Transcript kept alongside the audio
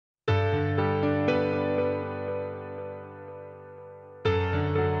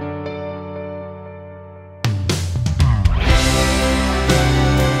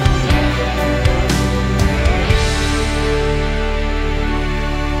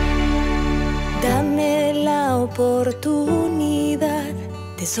oportunidad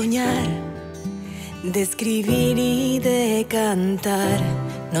de soñar, de escribir y de cantar.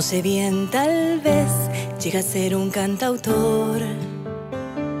 No sé bien, tal vez llegue a ser un cantautor.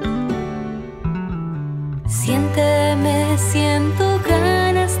 Siento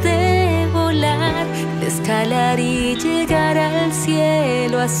ganas de volar, de escalar y llegar al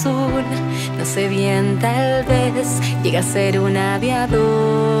cielo azul. No sé bien, tal vez llegue a ser un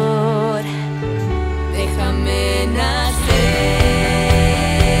aviador. Déjame nacer.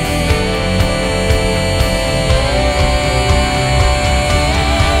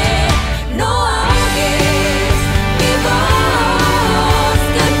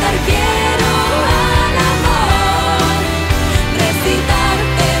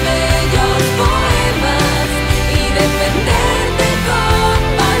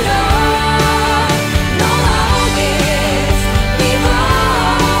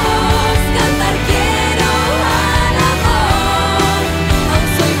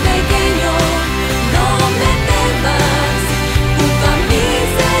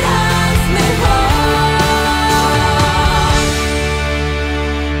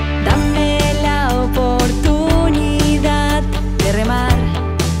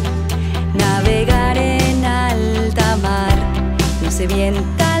 Bien,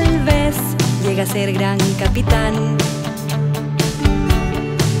 tal vez llegue a ser gran capitán.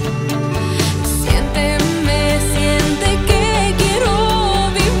 Siente que quiero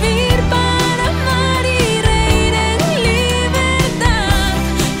vivir para amar y reír en libertad.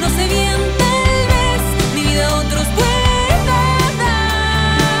 No sé bien, tal vez mi vida a otros pueda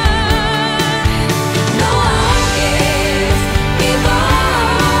dar. No ahogues mi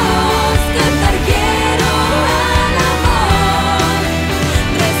voz, cantar quiero al amor.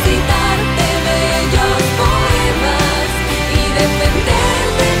 Recitarte bellos poemas y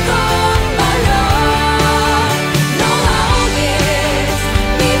defenderte con valor. No ahogues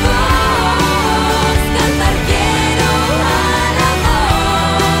mi voz, cantar quiero al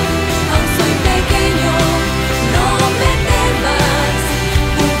amor. Aún soy pequeño, no me temas,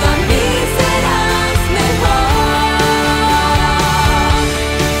 junto a mí serás mejor.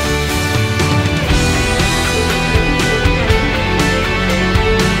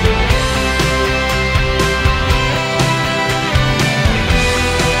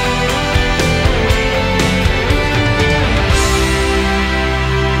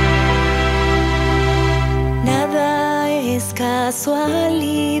 Nada es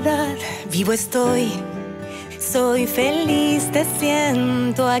casualidad, vivo estoy, soy feliz, te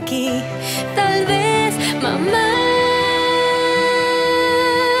siento aquí. Tal vez, mamá,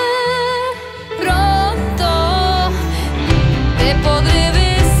 pronto te podré